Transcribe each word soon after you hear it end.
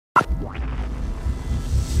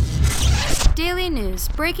Daily news,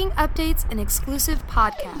 breaking updates, and exclusive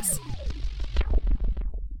podcasts.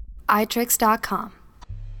 iTricks.com.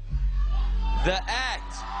 The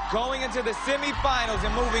Act going into the semifinals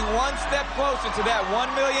and moving one step closer to that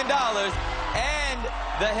 $1 million. And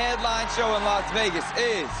the headline show in Las Vegas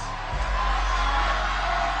is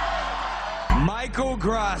Michael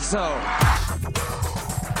Grasso.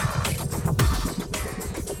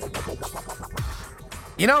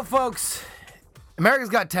 You know, folks, America's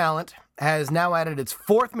Got Talent has now added its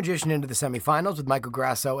fourth magician into the semifinals, with Michael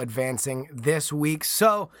Grasso advancing this week.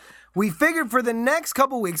 So we figured for the next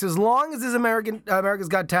couple weeks, as long as this America's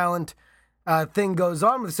Got Talent thing goes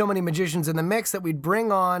on with so many magicians in the mix, that we'd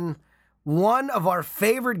bring on one of our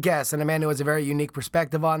favorite guests, and a man who has a very unique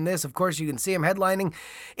perspective on this. Of course, you can see him headlining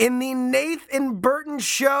in the Nathan Burton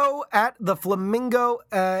show at the Flamingo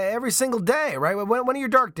every single day, right? When are your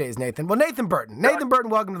dark days, Nathan? Well, Nathan Burton. Nathan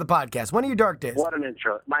Burton, welcome to the podcast. When are your dark days? What an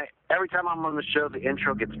intro. Every time I'm on the show, the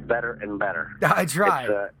intro gets better and better. I try.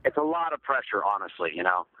 It's a lot of pressure, honestly, you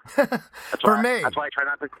know. For me. That's why I try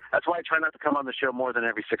not to come on the show more than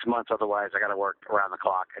every 6 months. Otherwise, I got to work around the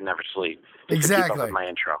clock and never sleep. Exactly. To keep up with my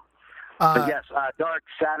intro. But yes, dark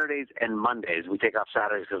Saturdays and Mondays. We take off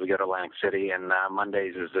Saturdays because we go to Atlantic City, and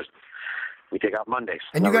Mondays is just we take off Mondays.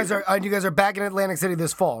 And you guys are back in Atlantic City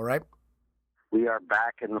this fall, right? We are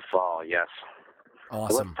back in the fall. Yes.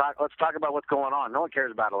 Awesome. So let's talk about what's going on. No one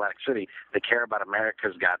cares about Atlantic City. They care about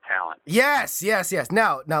America's Got Talent. Yes.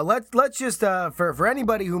 Now let's just for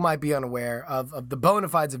anybody who might be unaware of the bona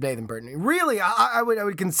fides of Nathan Burton. Really, I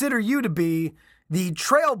would consider you to be the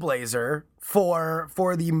trailblazer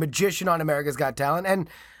for the magician on America's Got Talent. And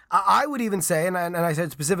I would even say, and I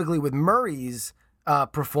said specifically with Murray's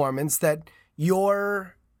performance, that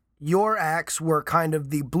your acts were kind of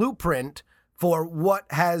the blueprint for what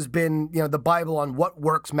has been, the Bible on what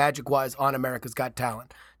works magic-wise on America's Got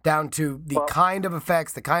Talent, down to the kind of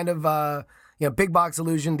effects, the kind of big box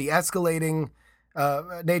illusion, the escalating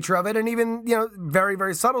nature of it, and even very,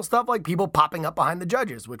 very subtle stuff like people popping up behind the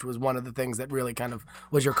judges, which was one of the things that really kind of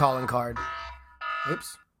was your calling card.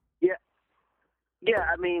 Oops. Yeah.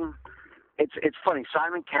 I mean, it's funny.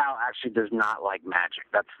 Simon Cowell actually does not like magic.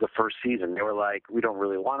 That's the first season. They were like, we don't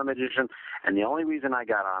really want a magician, and the only reason I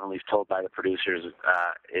got on, at least told by the producers,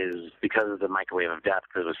 is because of the Microwave of Death,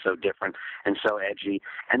 because it was so different and so edgy,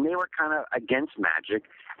 and they were kind of against magic,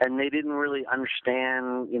 and they didn't really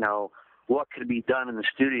understand, what could be done in the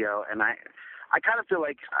studio. And I kind of feel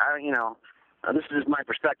like, this is my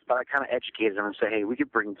perspective, but I kind of educated them and say, hey, we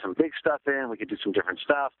could bring some big stuff in, we could do some different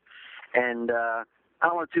stuff. And I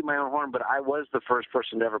don't want to toot my own horn, but I was the first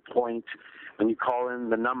person to ever point, when you call in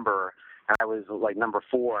the number, and I was like number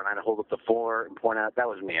 4, and I'd hold up the 4 and point out. That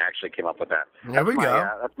was me. I actually came up with that. There we go.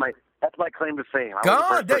 That's my claim to fame. I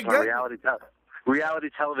was the first person on reality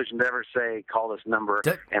television to ever say, call this number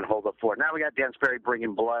and hold up 4. Now we got Dan Sperry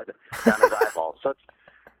bringing blood down his eyeballs. So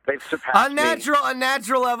they've surpassed me. A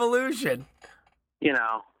natural evolution.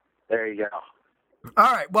 There you go.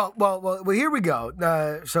 All right. Well, here we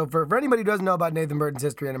go. So for anybody who doesn't know about Nathan Burton's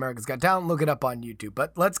history on America's Got Talent, look it up on YouTube.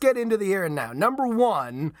 But let's get into the here and now. Number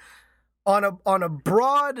one, on a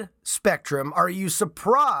broad spectrum, are you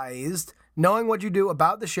surprised, knowing what you do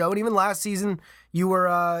about the show, and even last season you were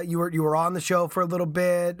on the show for a little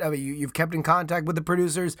bit. I mean, you've kept in contact with the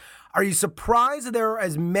producers. Are you surprised that there are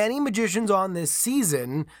as many magicians on this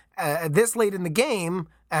season, this late in the game,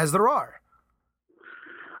 as there are?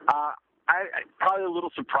 I'm probably a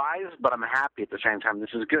little surprised, but I'm happy at the same time.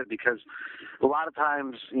 This is good because a lot of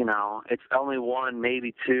times, it's only one,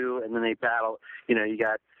 maybe two, and then they battle. You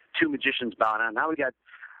got two magicians bowing out. Now we got,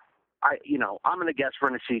 I'm going to guess we're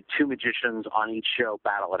going to see two magicians on each show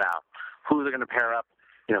battle it out. Who they're going to pair up,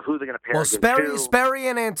 who they're going to pair against who. Sperry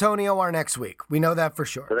and Antonio are next week. We know that for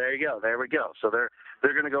sure. So there you go. There we go. So they're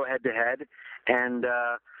going to go head to head. And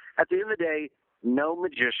at the end of the day, no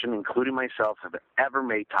magician, including myself, have ever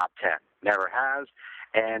made top 10. Never has.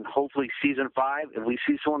 And hopefully season 5, if we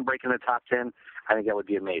see someone breaking the top 10, I think that would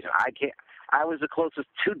be amazing. I was the closest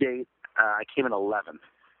to date. I came in 11th.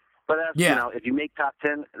 But that's, if you make top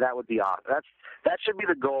 10, that would be awesome. That should be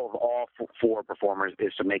the goal of all 4 performers,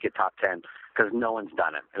 is to make it top 10, because no one's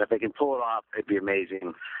done it. And if they can pull it off, it'd be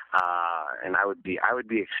amazing. And I would be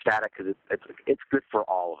ecstatic, because it's good for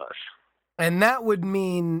all of us. And that would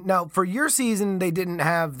mean, now for your season, they didn't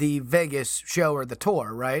have the Vegas show or the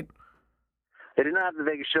tour, right? They did not have the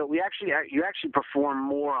Vegas show. You actually perform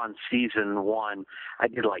more on season 1. I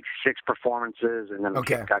did like 6 performances, and then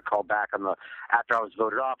got called back after I was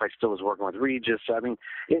voted off. I still was working with Regis. So, I mean,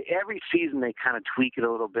 every season they kind of tweak it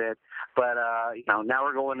a little bit. But now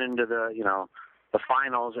we're going into the the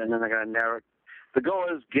finals, and then they're going to narrow it. The goal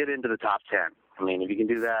is get into the top 10. I mean, if you can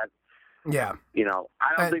do that, Yeah.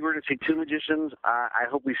 I don't think we're going to see two magicians. I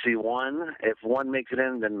hope we see one. If one makes it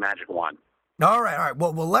in, then Magic won. All right.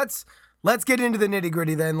 Well, let's get into the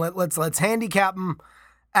nitty-gritty then. Let's handicap them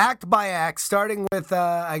act by act, starting with,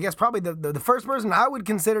 I guess, probably the first person I would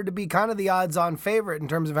consider to be kind of the odds-on favorite in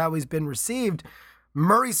terms of how he's been received.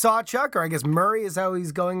 Murray Sawchuk, or I guess Murray is how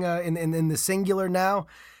he's going in the singular now.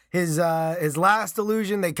 His last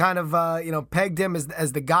illusion, they kind of pegged him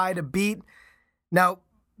as the guy to beat. Now,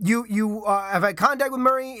 you have had contact with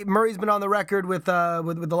Murray. Murray's been on the record with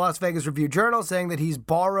the Las Vegas Review-Journal saying that he's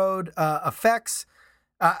borrowed effects.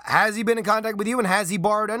 Has he been in contact with you, and has he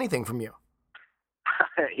borrowed anything from you?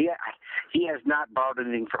 He has not borrowed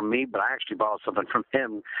anything from me, but I actually borrowed something from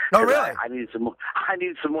him. Oh, really? I needed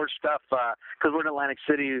some more stuff because we're in Atlantic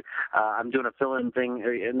City. I'm doing a fill-in thing,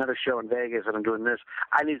 another show in Vegas, and I'm doing this.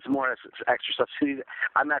 I need some more extra stuff. So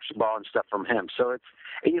I'm actually borrowing stuff from him. So it's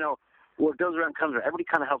what goes around comes around. Everybody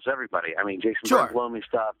kind of helps everybody. I mean, Jason Burton loaned me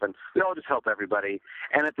stuff, and we all just help everybody.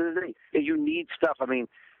 And at the end of the day, you need stuff. I mean,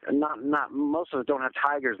 not most of us don't have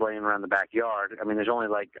tigers laying around the backyard. I mean, there's only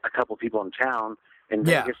like a couple people in town in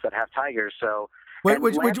Vegas that have tigers. So, which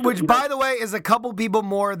by the way, is a couple people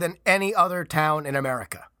more than any other town in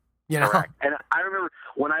America. Correct. And I remember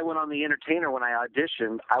when I went on The Entertainer, when I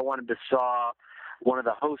auditioned, I wanted to saw one of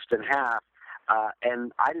the hosts in half.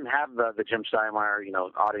 And I didn't have the Jim Steinmeier,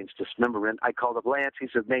 audience dismemberment. I called up Lance. He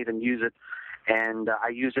said, Nathan, use it. And I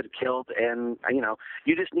used it, killed. And,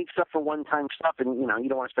 you just need stuff for one-time stuff. And, you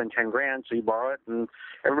don't want to spend $10,000, so you borrow it. And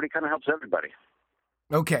everybody kind of helps everybody.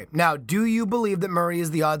 Okay. Now, do you believe that Murray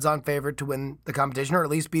is the odds-on favorite to win the competition, or at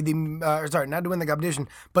least be not to win the competition,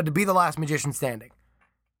 but to be the last magician standing?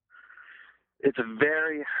 It's a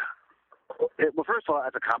very... Well, first of all,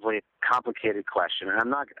 that's a complicated question, and I'm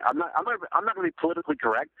not going to be politically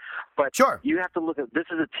correct, but sure. You have to look at this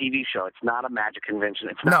is a TV show. It's not a magic convention.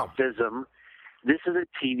 It's not FISM. This is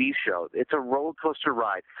a TV show. It's a roller coaster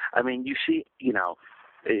ride. I mean, you see,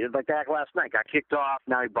 like that last night got kicked off.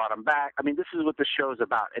 Now he brought him back. I mean, this is what the show's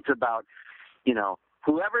about. It's about,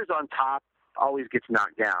 whoever's on top always gets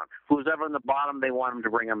knocked down. Who's ever on the bottom, they want him to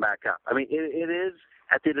bring him back up. I mean, it is.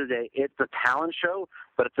 At the end of the day, it's a talent show,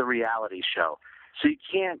 but it's a reality show. So you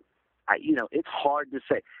can't, it's hard to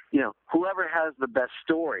say, whoever has the best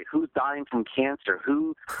story, who's dying from cancer,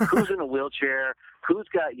 who's in a wheelchair, who's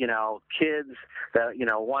got, kids that,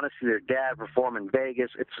 want to see their dad perform in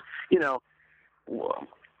Vegas. It's,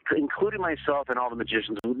 including myself and all the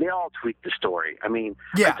magicians, they all tweaked the story. I mean,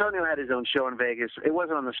 Antonio had his own show in Vegas. It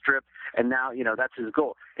wasn't on the Strip, and now, that's his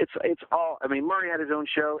goal. It's all, I mean, Murray had his own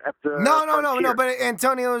show at the No, but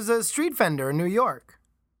Antonio is a street vendor in New York.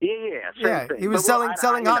 Same thing. He was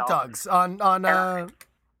selling hot dogs on Madison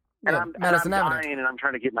Avenue. I'm dying, and I'm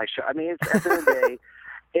trying to get my show. I mean, it's, at the end of the day,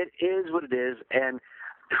 it is what it is, and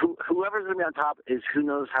whoever's going to be on top is who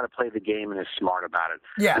knows how to play the game and is smart about it.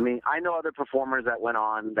 Yeah. I mean, I know other performers that went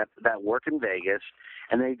on that work in Vegas,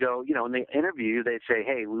 and they go, when they interview, they say,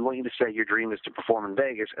 hey, we want you to say your dream is to perform in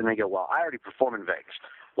Vegas. And they go, well, I already perform in Vegas.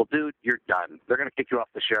 Well, dude, you're done. They're going to kick you off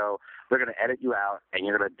the show. They're going to edit you out, and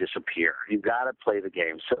you're going to disappear. You've got to play the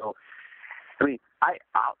game. So, I mean,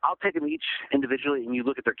 I'll take them each individually, and you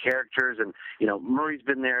look at their characters, and Murray's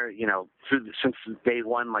been there, since day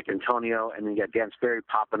one, like Antonio, and then you got Dan Sperry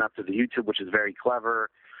popping up to the YouTube, which is very clever.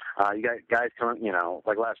 You got guys coming,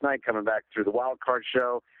 like last night, coming back through the wild card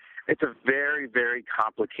show. It's a very, very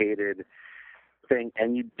complicated thing,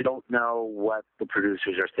 and you don't know what the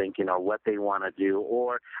producers are thinking or what they want to do.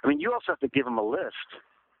 Or, I mean, you also have to give them a list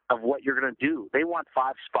of what you're going to do. They want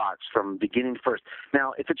 5 spots from beginning to first.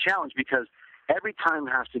 Now, it's a challenge because every time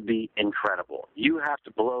has to be incredible. You have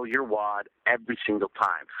to blow your wad every single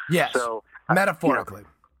time. Yes. So metaphorically.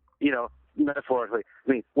 Metaphorically.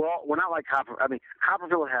 I mean, we're not like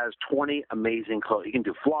Copperfield has 20 amazing clothes. He can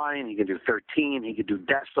do flying. He can do 13. He can do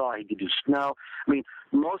death saw. He can do snow. I mean,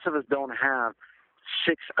 most of us don't have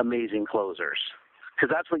 6 amazing closers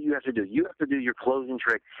because that's what you have to do. You have to do your closing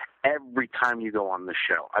trick every time you go on the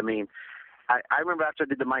show. I mean, I remember after I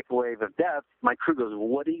did the Microwave of Death, my crew goes,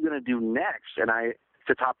 what are you going to do next? And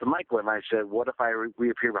to top the microwave, I said, what if I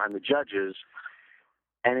reappear behind the judges?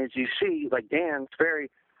 And as you see, like Dan Sperry,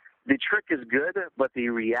 the trick is good, but the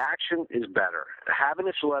reaction is better. Having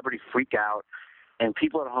a celebrity freak out, and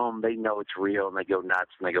people at home, they know it's real, and they go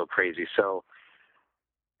nuts, and they go crazy. So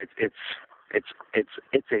it's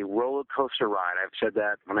a roller coaster ride. I've said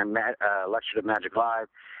that when I lectured at Magic Live.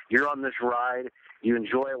 You're on this ride. You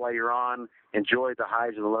enjoy it while you're on. Enjoy the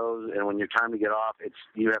highs and lows. And when your time to get off,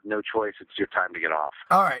 you have no choice. It's your time to get off.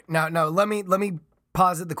 All right. Now let me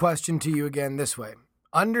posit the question to you again this way.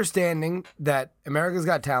 Understanding that America's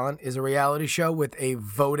Got Talent is a reality show with a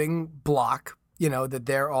voting block, that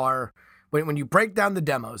there are, when you break down the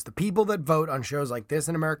demos, the people that vote on shows like this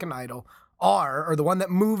and American Idol or the one that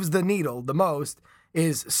moves the needle the most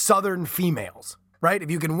is Southern females, right? If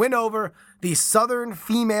you can win over the Southern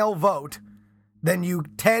female vote, then you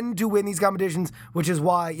tend to win these competitions, which is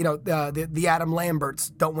why, the Adam Lamberts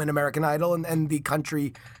don't win American Idol and the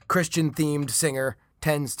country Christian-themed singer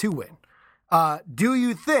tends to win. Do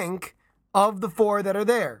you think of the four that are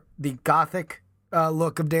there, the gothic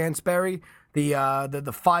look of Dan Sperry,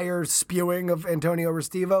 the fire spewing of Antonio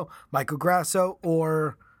Restivo, Michael Grasso,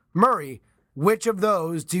 or Murray, which of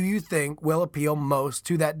those do you think will appeal most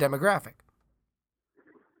to that demographic?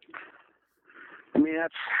 I mean,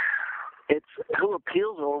 it's who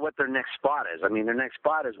appeals or what their next spot is. I mean, their next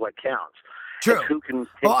spot is what counts. True. It's who can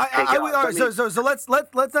take, all right, take so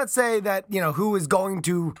let's not say that, who is going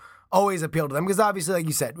to always appeal to them, because obviously, like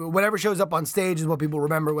you said, whatever shows up on stage is what people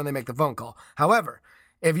remember when they make the phone call. However,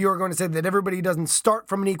 if you are going to say that everybody doesn't start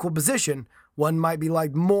from an equal position, one might be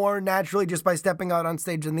liked more naturally just by stepping out on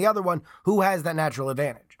stage than the other one. Who has that natural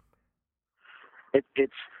advantage?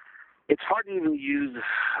 It's hard to even use,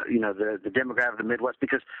 the demographic of the Midwest,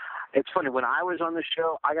 because it's funny. When I was on the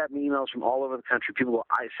show, I got emails from all over the country.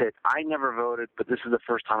 I said, I never voted, but this is the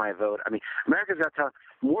first time I vote. I mean, America's Got Talent.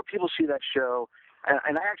 More people see that show.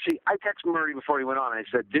 And I texted Murray before he went on. I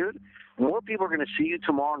said, dude, more people are going to see you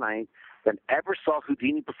tomorrow night than ever saw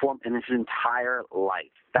Houdini perform in his entire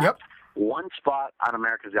life. That's one spot on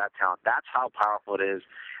America's Got Talent. That's how powerful it is,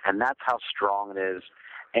 and that's how strong it is.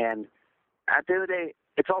 And at the end of the day,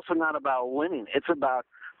 it's also not about winning. It's about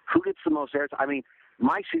who gets the most airtime. I mean,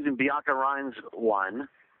 my season, Bianca Rines won,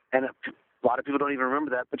 and a lot of people don't even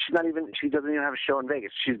remember that, but she doesn't even have a show in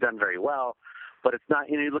Vegas. She's done very well, but it's not,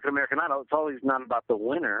 you look at American Idol, it's always not about the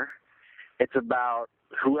winner. It's about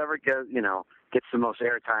whoever gets the most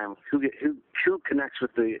airtime, who connects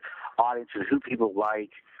with the audience and who people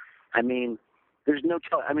like. I mean, there's no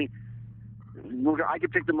telling. I mean, I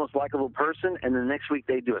could pick the most likable person, and the next week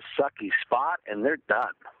they do a sucky spot, and they're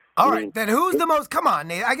done. All right, then who's the most? Come on,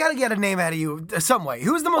 Nate. I got to get a name out of you some way.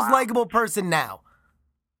 Who's the most likable person now?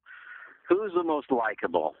 Who's the most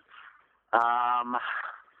likable? I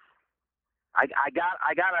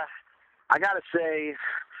gotta say,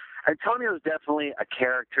 Antonio's definitely a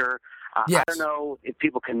character. Yes. I don't know if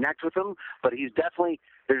people connect with him, but he's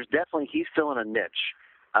filling a niche.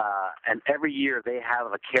 And every year they have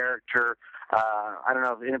a character. I don't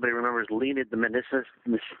know if anybody remembers Lena the Magnificent.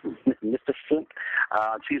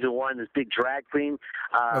 Season 1, this big drag queen.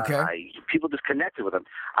 Okay. People just connected with him.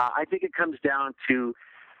 I think it comes down to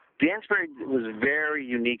Dan Sperry was very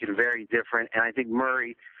unique and very different, and I think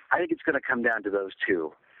Murray. I think it's going to come down to those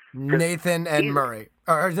two. Nathan and Murray.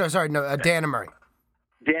 Dan and Murray.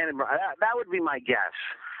 Dan and Murray. That would be my guess.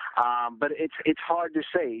 But it's hard to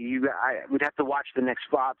say. We'd have to watch the next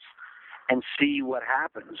spots and see what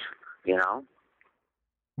happens,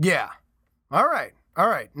 Yeah. All right.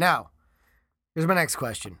 Now, here's my next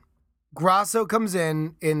question. Grasso comes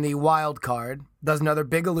in the wild card, does another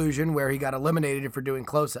big illusion where he got eliminated for doing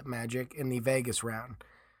close-up magic in the Vegas round.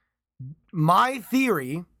 My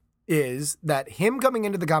theory is that him coming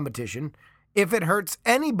into the competition, if it hurts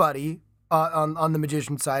anybody on the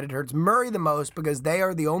magician side, it hurts Murray the most, because they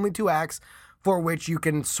are the only two acts for which you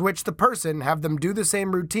can switch the person, have them do the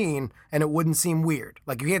same routine, and it wouldn't seem weird.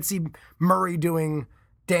 Like, you can't see Murray doing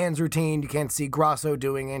Dan's routine, you can't see Grasso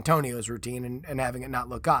doing Antonio's routine and having it not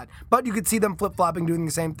look odd. But you could see them flip-flopping, doing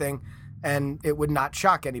the same thing, and it would not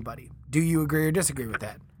shock anybody. Do you agree or disagree with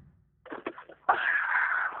that?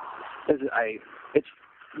 It's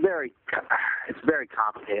very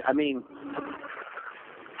complicated. I mean,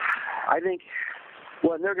 I think,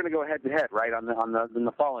 well, they're going to go head to head, right, in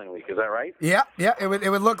the following week. Is that right? Yeah, it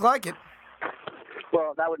would look like it.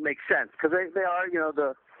 Well, that would make sense, because they are,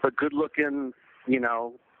 the good-looking,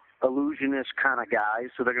 illusionist kind of guys.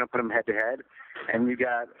 So they're going to put them head to head, and you're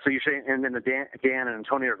saying, and then Dan and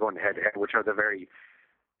Antonio are going head to head, which are the very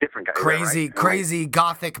different guys. Crazy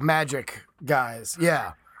gothic magic guys.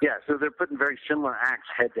 Yeah. Yeah, so they're putting very similar acts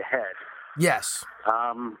head to head. Yes.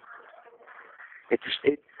 And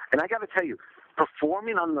I got to tell you,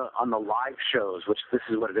 performing on the live shows, which this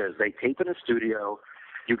is what it is, they tape in a studio,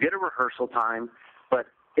 you get a rehearsal time, but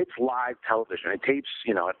it's live television. It tapes,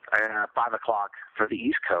 at 5 o'clock for the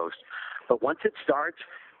East Coast. But once it starts,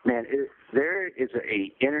 man, there is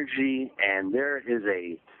a energy, and there is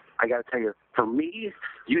I got to tell you, for me,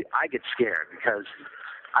 I get scared, because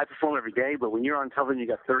I perform every day, but when you're on television, you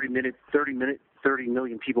got 30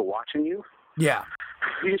 million people watching you. Yeah.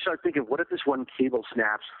 You start thinking, what if this one cable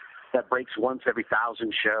snaps that breaks once every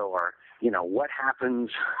 1,000 show? Or, what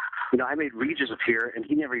happens? I made Regis appear, and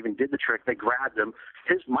he never even did the trick. They grabbed him.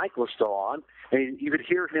 His mic was still on, and you could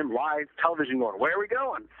hear him live television going, where are we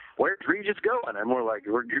going? Where's Regis going? And we're like,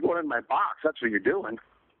 you're going in my box. That's what you're doing.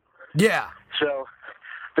 Yeah. So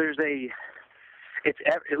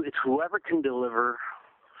it's whoever can deliver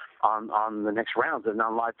on the next rounds and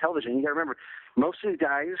on live television. You got to remember, most of these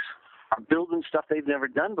guys are building stuff they've never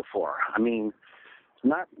done before. I mean,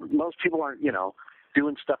 not most people aren't,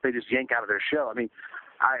 doing stuff they just yank out of their show. I mean,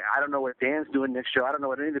 I don't know what Dan's doing next show. I don't know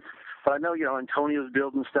what any of it, but I know, Antonio's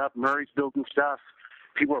building stuff, Murray's building stuff,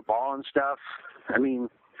 people are balling stuff. I mean,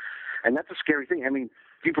 and that's a scary thing. I mean,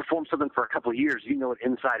 if you perform something for a couple of years, you know it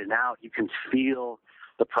inside and out. You can feel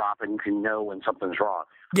the prop and you can know when something's wrong.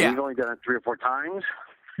 Yeah. When you've only done it 3 or 4 times.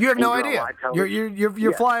 You have no idea.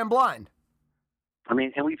 You're flying blind. I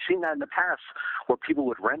mean, and we've seen that in the past where people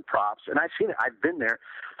would rent props, and I've seen it. I've been there.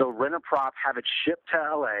 They'll rent a prop, have it shipped to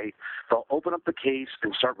L.A. They'll open up the case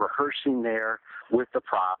and start rehearsing there with the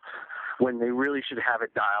prop when they really should have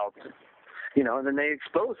it dialed, and then they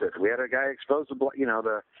expose it. We had a guy expose the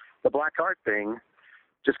black art thing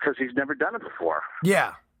just because he's never done it before.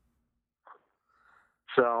 Yeah.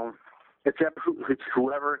 So it's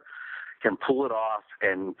whoever can pull it off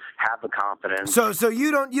and have the confidence. So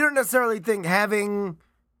you don't necessarily think having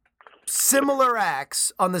similar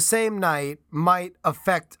acts on the same night might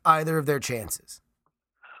affect either of their chances?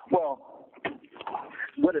 Well,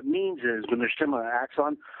 what it means is when there's similar acts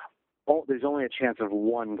on, there's only a chance of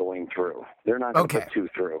one going through. They're not going to put 2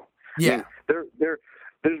 through. Yeah. I mean, there's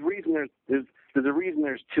a reason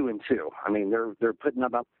there's 2 and 2. I mean, they're putting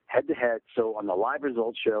them up head to head. So on the live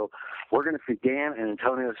results show, we're going to see Dan and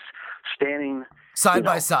Antonio standing side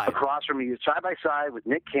by side across from you, side by side with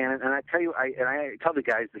Nick Cannon. And I tell you, I tell the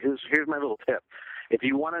guys, here's my little tip: if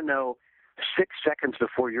you want to know 6 seconds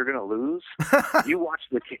before you're going to lose, you watch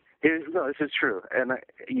this is true. And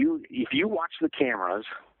if you watch the cameras.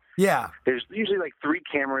 Yeah. There's usually like 3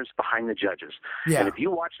 cameras behind the judges. Yeah. And if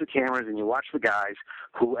you watch the cameras and you watch the guys,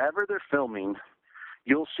 whoever they're filming,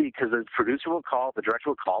 you'll see, because the producer will call, the director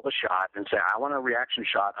will call the shot and say, I want a reaction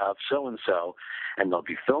shot of so-and-so. And they'll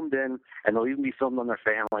be filmed in, and they'll even be filmed on their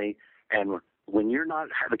family. And when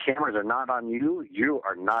the cameras are not on you, you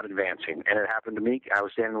are not advancing. And it happened to me. I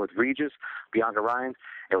was standing with Regis, Bianca Ryan.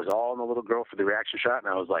 It was all on the little girl for the reaction shot.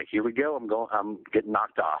 And I was like, here we go. I'm getting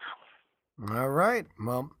knocked off. All right.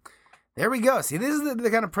 Well, there we go. See, this is the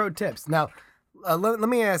kind of pro tips. Now, let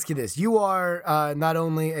me ask you this. You are not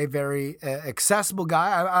only a very accessible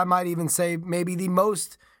guy, I might even say maybe the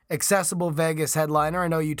most accessible Vegas headliner. I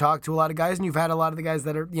know you talk to a lot of guys, and you've had a lot of the guys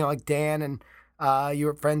that are, like Dan, and you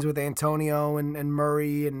were friends with Antonio and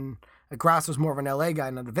Murray, and Grasso's more of an LA guy,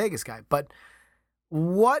 not a Vegas guy. But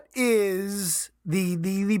what is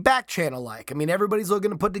the back channel like? I mean, everybody's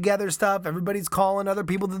looking to put together stuff. Everybody's calling other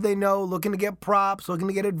people that they know, looking to get props, looking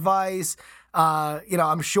to get advice.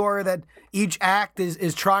 I'm sure that each act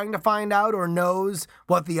is trying to find out or knows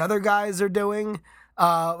what the other guys are doing.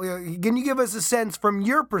 Can you give us a sense from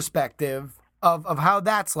your perspective of how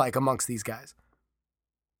that's like amongst these guys?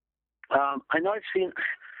 I know I've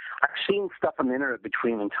seen stuff on the internet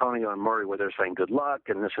between Antonio and Murray where they're saying good luck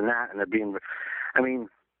and this and that, and they're being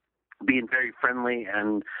very friendly.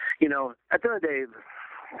 And, at the end of the day,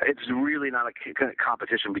 it's really not a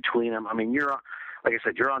competition between them. I mean, like I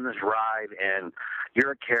said, you're on this ride, and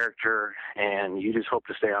you're a character, and you just hope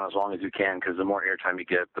to stay on as long as you can, because the more airtime you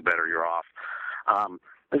get, the better you're off.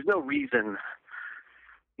 There's no reason,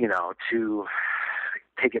 to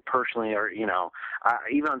take it personally, or,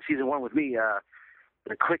 even on season 1 with me,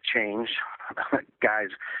 the quick change, guys,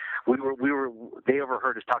 they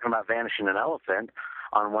overheard us talking about vanishing an elephant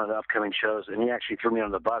on one of the upcoming shows, and he actually threw me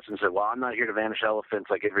on the bus and said, well, I'm not here to vanish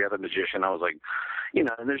elephants like every other magician. I was like,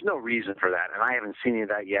 and there's no reason for that, and I haven't seen any of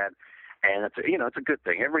that yet, and it's a good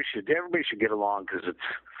thing. Everybody should get along, because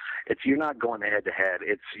it's you're not going head to head.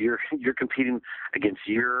 It's you're competing against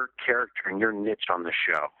your character and your niche on the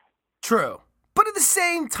show. True. But at the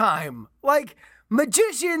same time,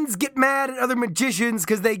 magicians get mad at other magicians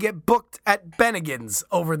because they get booked at Bennigan's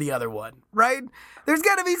over the other one, right? There's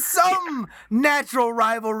got to be some natural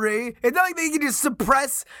rivalry. It's not like they can just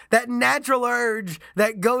suppress that natural urge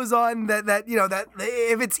that goes on, that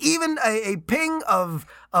if it's even a ping of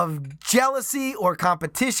jealousy or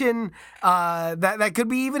competition, that could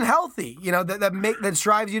be even healthy, that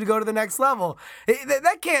strives you to go to the next level.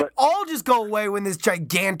 That can't all just go away when this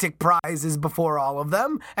gigantic prize is before all of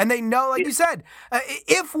them. And they know, like you said,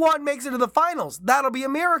 If one makes it to the finals, that'll be a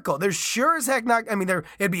miracle. There's sure as heck not. I mean,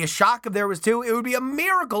 it'd be a shock if there was 2. It would be a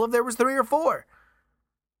miracle if there was 3 or 4.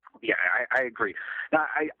 Yeah, I agree. Now,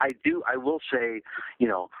 I will say,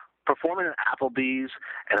 performing at Applebee's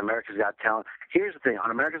and America's Got Talent. Here's the thing: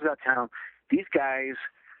 on America's Got Talent, these guys,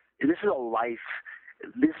 this is a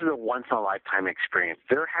once in a lifetime experience.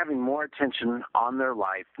 They're having more attention on their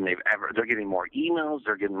life than they've ever. They're getting more emails.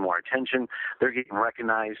 They're getting more attention. They're getting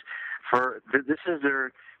recognized for. This is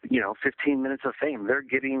their, 15 minutes of fame.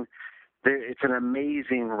 It's an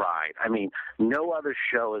amazing ride. I mean, no other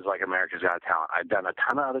show is like America's Got Talent. I've done a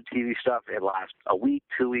ton of other TV stuff. It lasts a week,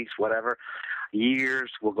 2 weeks, whatever.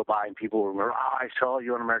 Years will go by and people will remember, I saw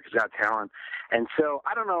you on America's Got Talent. And so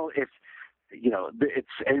I don't know if,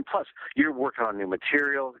 and plus you're working on new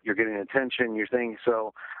material, you're getting attention, you're thinking,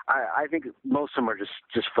 so I think most of them are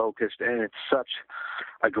just focused, and it's such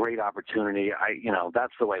a great opportunity.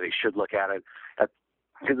 That's the way they should look at it.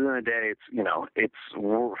 Because at the end of the day,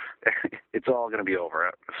 it's all going to be over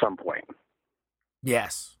at some point.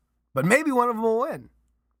 Yes, but maybe one of them will win.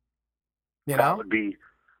 That would be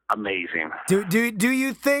amazing. Do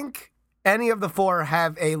you think any of the 4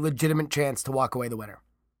 have a legitimate chance to walk away the winner?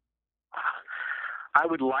 I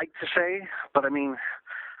would like to say, but I mean,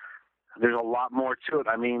 there's a lot more to it.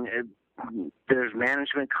 I mean, there's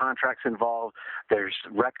management contracts involved. There's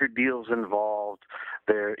record deals involved.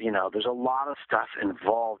 There's a lot of stuff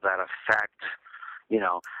involved that affect.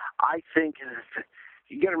 I think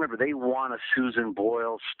you got to remember they want a Susan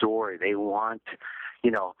Boyle story. They want,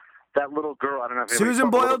 that little girl. I don't know if Susan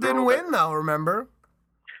Boyle didn't win though. Remember?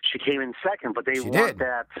 She came in second, but they want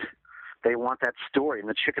that. They want that story. And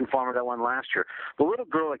the chicken farmer that won last year, the little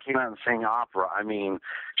girl that came out and sang opera, I mean,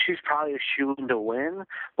 she's probably a shoo-in to win,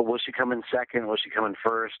 but will she come in second? Will she come in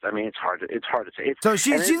first? I mean, it's hard to say. So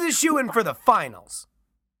she's a shoo-in for the finals.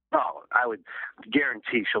 Oh, I would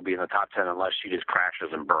guarantee she'll be in the top 10 unless she just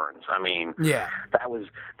crashes and burns. I mean, yeah, that was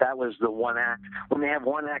the one act. When they have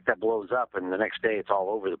one act that blows up and the next day it's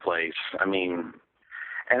all over the place, I mean,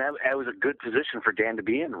 and that was a good position for Dan to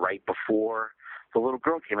be in right before the little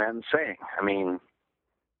girl came out and sang. I mean,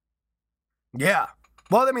 yeah.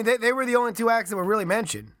 Well, I mean, they were the only 2 acts that were really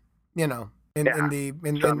mentioned, in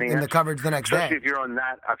the coverage the next day. Especially if you're on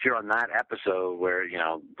that episode where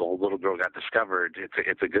the little girl got discovered,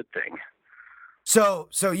 it's a good thing. So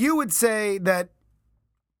you would say that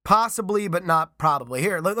possibly, but not probably.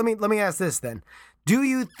 Here, let me ask this then: do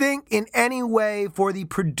you think in any way for the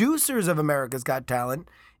producers of America's Got Talent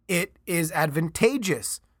it is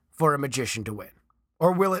advantageous for a magician to win?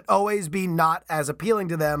 Or will it always be not as appealing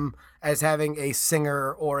to them as having a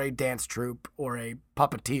singer or a dance troupe or a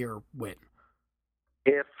puppeteer win?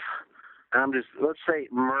 Let's say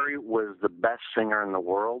Murray was the best singer in the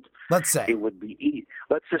world. Let's say. It would be,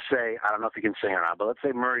 let's just say, I don't know if he can sing or not, but let's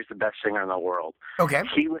say Murray's the best singer in the world. Okay. I'll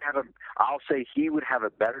say he would have a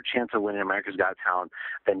better chance of winning America's Got Talent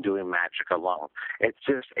than doing magic alone. I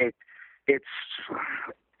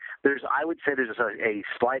would say there's a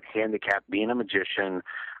slight handicap being a magician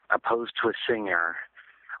opposed to a singer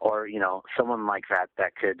or, someone like that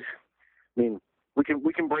could, I mean, we can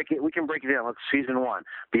break it down. Look, season 1,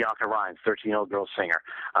 Bianca Ryan's 13-year-old girl singer.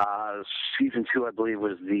 Season 2, I believe,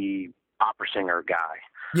 was the opera singer guy.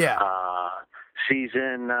 Yeah.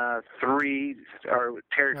 Season 3, or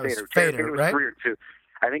Terry Fader. Fader, I think it was right? 3 or 2.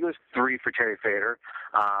 I think it was 3 for Terry Fader.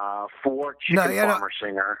 4, chicken farmer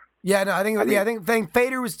singer. Yeah, no, I think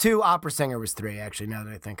Fader was 2, opera singer was 3. Actually, now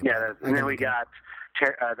that I think about it. And then we got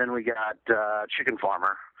chicken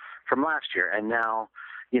farmer from last year, and now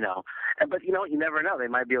but you never know. They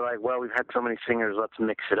might be like, well, we've had so many singers, let's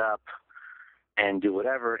mix it up and do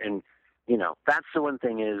whatever. And that's the one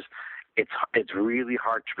thing is it's really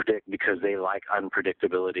hard to predict because they like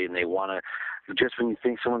unpredictability and they want to. Just when you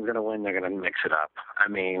think someone's going to win, they're going to mix it up. I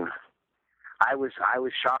mean, I was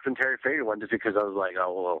shocked when Terry Fader won just because I was like,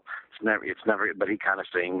 oh well, it's never. But he kind of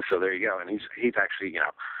sings, so there you go. And he's actually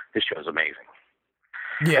his show's amazing.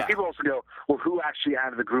 Yeah. And people also go, well, who actually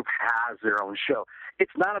out of the group has their own show?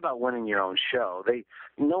 It's not about winning your own show.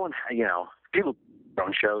 People their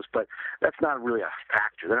own shows, but that's not really a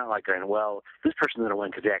factor. They're not like going, well, this person's going to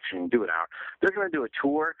win because they actually do it out. They're going to do a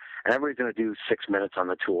tour, and everybody's going to do 6 minutes on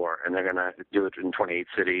the tour, and they're going to do it in 28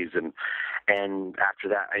 cities, and after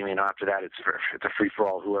that, it's a free for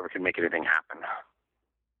all. Whoever can make anything happen.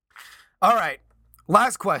 All right,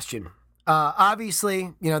 last question.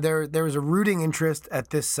 Obviously, there was a rooting interest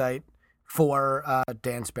at this site for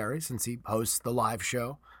Dan Sperry since he hosts the live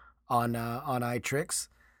show on iTricks.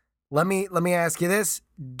 Let me ask you this: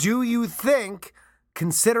 do you think,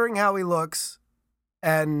 considering how he looks,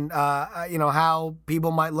 and how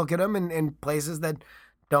people might look at him in places that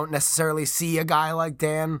don't necessarily see a guy like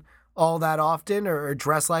Dan all that often, or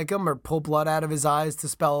dress like him, or pull blood out of his eyes to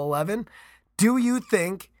spell 11. Do you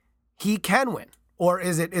think he can win, or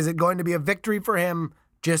is it going to be a victory for him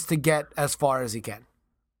just to get as far as he can?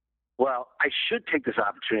 Well, I should take this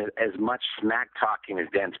opportunity. As much smack talking as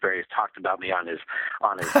Dan Sperry has talked about me on his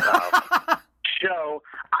show,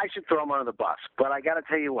 I should throw him under the bus. But I got to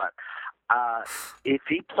tell you what, if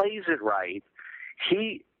he plays it right,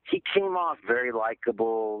 he came off very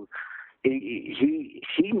likable. He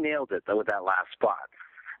nailed it though with that last spot.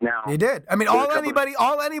 Now he did. I mean, all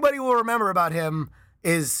anybody will remember about him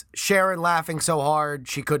is Sharon laughing so hard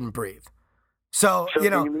she couldn't breathe. So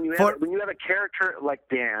when you have a character like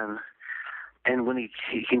Dan, and when he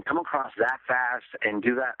can come across that fast and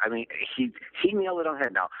do that, I mean, he nailed it on the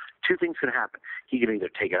head. Now, two things can happen. He can either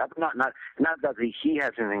take it up, not that he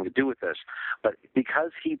has anything to do with this, but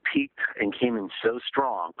because he peaked and came in so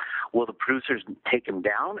strong, will the producers take him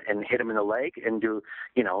down and hit him in the leg and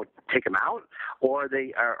take him out, or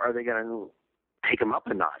are they going to take him up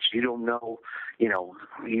a notch? You don't know.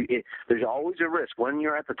 There's always a risk when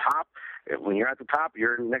you're at the top. When you're at the top,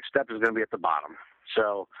 your next step is going to be at the bottom.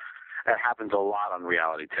 So that happens a lot on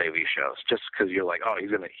reality TV shows. Just because you're like, oh, he's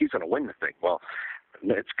gonna win the thing. Well,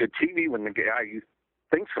 it's good TV when the guy you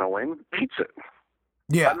think's gonna win beats it.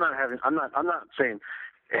 Yeah. I'm not saying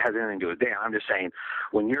it has anything to do with Dan. I'm just saying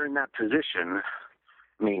when you're in that position,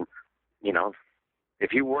 I mean,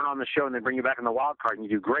 if you weren't on the show and they bring you back in the wild card and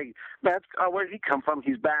you do great, where did he come from?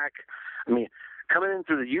 He's back. I mean, coming in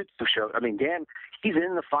through the YouTube show, I mean, Dan, he's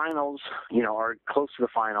in the finals, or close to the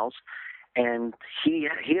finals, and he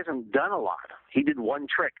hasn't done a lot. He did one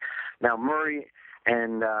trick. Now, Murray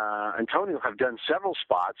and Antonio have done several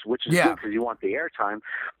spots, which is good because you want the airtime,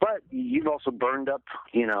 but you've also burned up,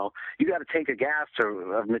 you got a tank of gas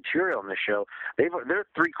of material in the show. They're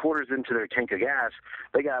 3/4 into their tank of gas.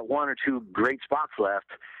 They got one or two great spots left.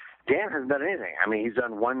 Dan hasn't done anything. I mean,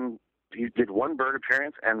 he did one bird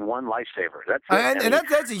appearance and one lifesaver. That's it. And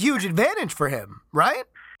that's a huge advantage for him, right?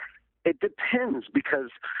 It depends, because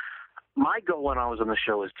my goal when I was on the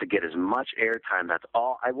show is to get as much airtime. That's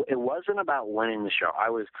all. It wasn't about winning the show.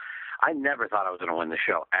 I never thought I was going to win the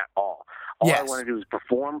show at all. All I wanted to do was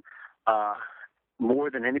perform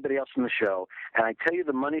more than anybody else in the show. And I tell you,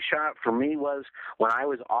 the money shot for me was when I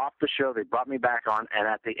was off the show, they brought me back on, and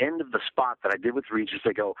at the end of the spot that I did with Regis,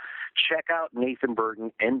 they go, check out Nathan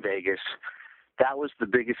Burton in Vegas. That was the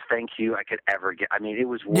biggest thank you I could ever get. I mean, it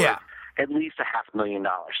was worth at least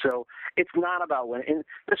 $500,000. So it's not about winning. And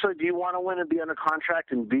so do you want to win and be under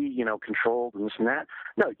contract and be, controlled and this and that?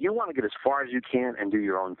 No, you want to get as far as you can and do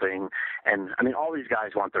your own thing. And I mean, all these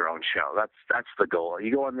guys want their own show. That's the goal.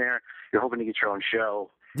 You go in there, you're hoping to get your own show.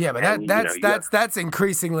 Yeah, but that's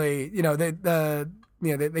increasingly,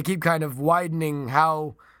 they keep kind of widening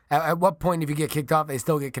how, at what point if you get kicked off, they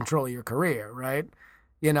still get control of your career, right?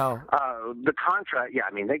 The contract,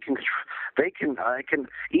 I mean, they can,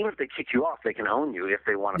 even if they kick you off, they can own you if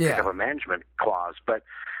they want to pick up a management clause. But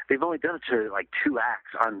they've only done it to like 2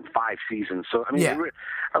 acts on 5 seasons. So I mean,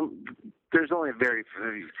 there's only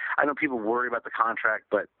I know people worry about the contract,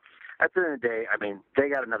 but at the end of the day, I mean, they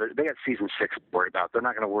got season 6 to worry about. They're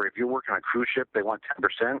not going to worry if you're working on a cruise ship. They want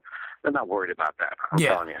 10%. They're not worried about that. I'm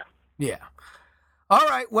telling you. Yeah. All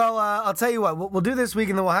right, well, I'll tell you what. We'll do this week,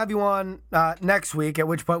 and then we'll have you on next week, at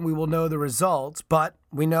which point we will know the results. But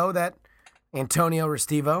we know that Antonio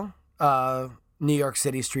Restivo, New York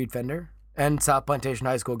City street vendor and South Plantation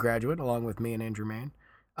High School graduate, along with me and Andrew Main,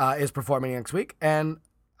 is performing next week. And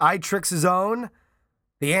iTricks' own,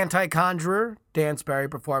 the anti-conjurer, Dan Sperry,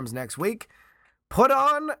 performs next week. Put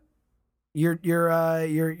on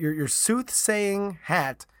your soothsaying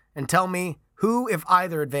hat and tell me who, if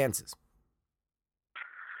either, advances.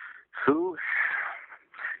 Who?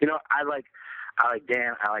 I like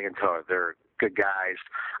Dan. I like Antonio. They're good guys.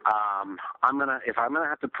 If I'm gonna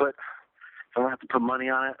have to put money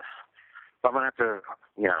on it, if I'm gonna have to,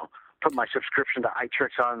 put my subscription to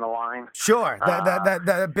iTricks on the line. Sure,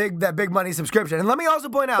 that big money subscription. And let me also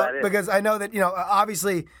point out, because I know that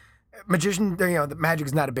obviously, the magic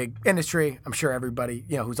is not a big industry. I'm sure everybody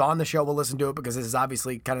who's on the show will listen to it, because this is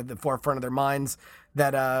obviously kind of the forefront of their minds,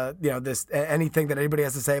 that this anything that anybody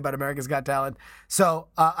has to say about America's Got Talent. So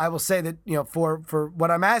I will say that for what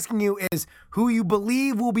I'm asking you is who you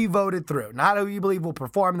believe will be voted through, not who you believe will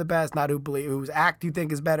perform the best, not whose act you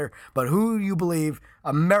think is better, but who you believe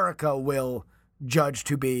America will judge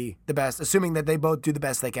to be the best, assuming that they both do the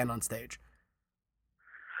best they can on stage.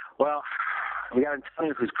 Well, we got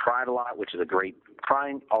Antonio, who's cried a lot, which is a great.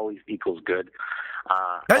 Crying always equals good.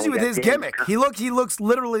 Especially with his gimmick. He looks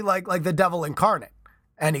literally like the devil incarnate.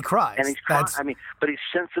 And he cries. And he's crying. But he's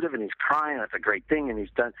sensitive and he's crying. That's a great thing. And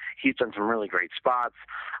he's done some really great spots.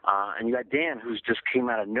 And you got Dan, who's just came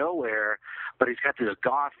out of nowhere, but he's got this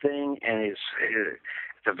goth thing, and it's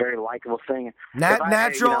a very likable thing. A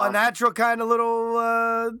natural kind of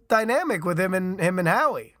little dynamic with him and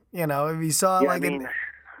Howie. You know, if you saw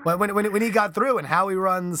when he got through and Howie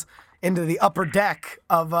runs into the upper deck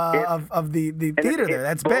of the theater there.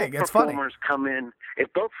 That's big. It's funny. If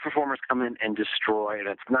both performers come in and destroy, and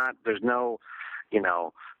there's no,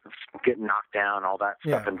 getting knocked down, all that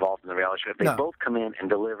stuff involved in the reality show. If they both come in and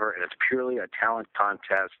deliver, and it's purely a talent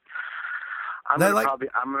contest, it's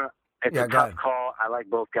a tough call. I like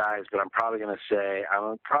both guys, but I'm probably going to say I'm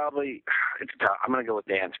going to go with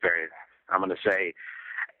Dan Sperry. I'm going to say.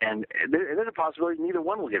 And there's a possibility neither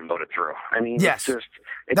one will get voted through. I mean, yes,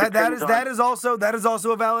 that is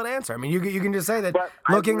also a valid answer. I mean, you can just say that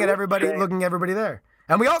looking at everybody there,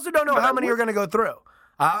 and we also don't know how many are going to go through.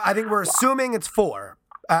 I think we're assuming it's 4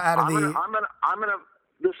 out of the.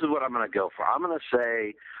 This is what I'm going to go for. I'm going to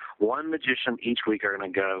say one magician each week are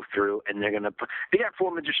going to go through, and they're going to. They got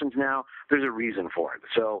 4 magicians now. There's a reason for it.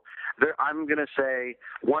 So I'm going to say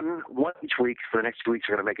one each week for the next 2 weeks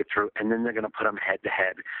are going to make it through, and then they're going to put them head to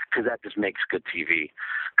head because that just makes good TV.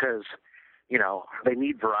 Because they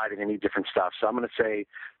need variety, they need different stuff. So I'm going to say,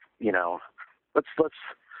 let's.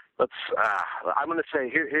 I'm going to say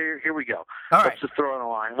here we go. All let's just throw it on a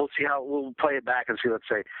line. We'll play it back and see. Let's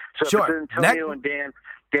say so. Sure. If it's Antonio and Dan.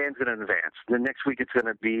 Dan's going to advance. The next week it's going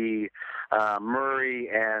to be Murray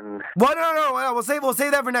and. Well, no. We'll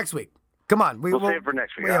save that for next week. Come on, we'll save it for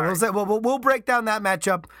next week. Yeah, we'll break down that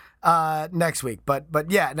matchup next week. But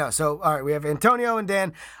yeah, no. So all right, we have Antonio and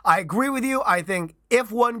Dan. I agree with you. I think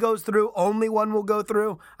if one goes through, only one will go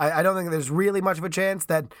through. I don't think there's really much of a chance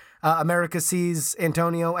that America sees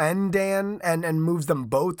Antonio and Dan and moves them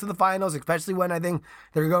both to the finals, especially when I think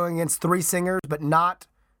they're going against 3 singers, but not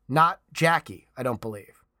Jackie. I don't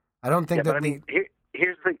believe. I don't think that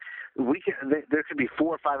here's the thing. There could be 4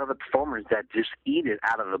 or 5 other performers that just eat it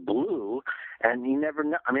out of the blue, and you never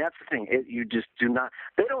know. I mean, that's the thing. You just do not.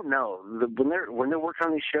 They don't know when they're working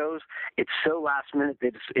on these shows. It's so last minute.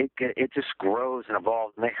 It just grows and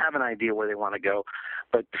evolves, and they have an idea where they want to go,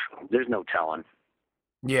 but there's no telling.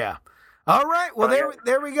 Yeah. All right. Well,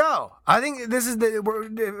 there we go. I think this is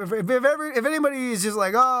if anybody is just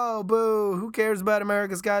like, oh, boo, who cares about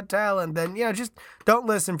America's Got Talent? Then just don't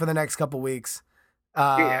listen for the next couple weeks.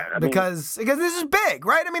 Because this is big,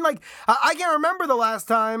 right? I mean, like I can't remember the last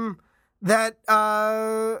time that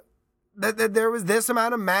that there was this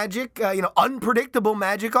amount of magic, unpredictable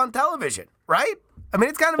magic on television, right? I mean,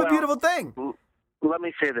 it's kind of a beautiful thing. Let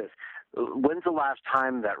me say this: when's the last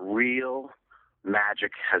time that real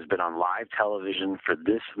magic has been on live television for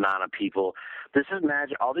this amount of people? This is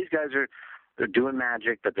magic. All these guys they're doing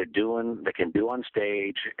magic that they can do on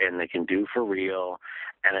stage and they can do for real.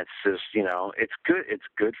 And it's just, it's good. It's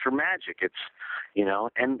good for magic. It's,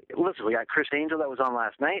 and listen, we got Chris Angel that was on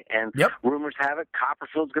last night, and rumors have it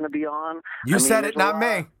Copperfield's going to be on. You said it, not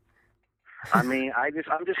me. I mean,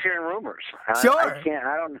 I'm just hearing rumors. Sure.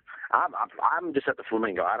 I'm just at the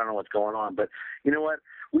Flamingo. I don't know what's going on, but you know what?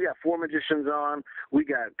 We got 4 magicians on. We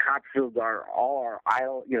got Copperfield, our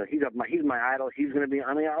idol. He's my idol. He's going to be.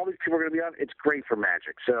 I mean, all these people are going to be on. It's great for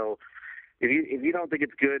magic. So if you don't think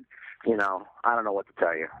it's good, I don't know what to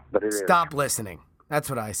tell you. But it Stop listening. That's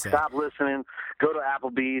what I say. Stop listening. Go to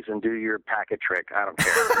Applebee's and do your packet trick. I don't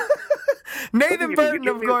care. Nathan Burton,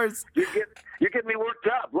 of course. You're getting me worked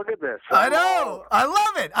up. Look at this. I know. I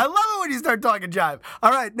love it. I love it when you start talking jive.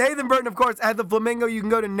 All right, Nathan Burton, of course, at the Flamingo. You can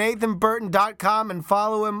go to nathanburton.com and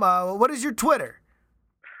follow him. What is your Twitter?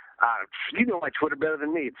 You know my Twitter better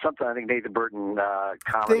than me. It's something I think Nathan Burton comedy.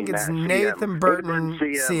 I think it's Nathan Burton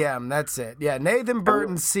CM. That's it. Yeah, Nathan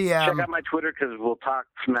Burton CM. Check out my Twitter because we'll talk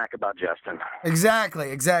smack about Justin.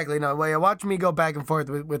 Exactly. No, well, watch me go back and forth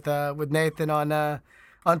with Nathan on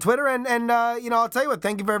Twitter, and I'll tell you what.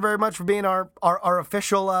 Thank you very, very much for being our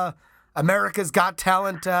official America's Got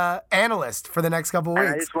Talent analyst for the next couple of weeks.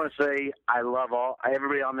 And I just want to say I love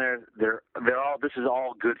everybody on there. They're all. This is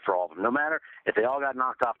all good for all of them. No matter if they all got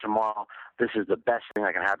knocked off tomorrow, this is the best thing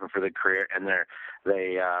that can happen for their career. And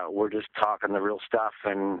we're just talking the real stuff.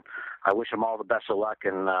 And I wish them all the best of luck.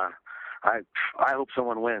 And I hope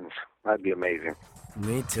someone wins. That'd be amazing.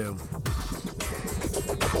 Me too.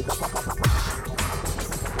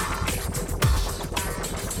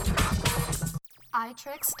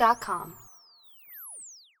 iTricks.com.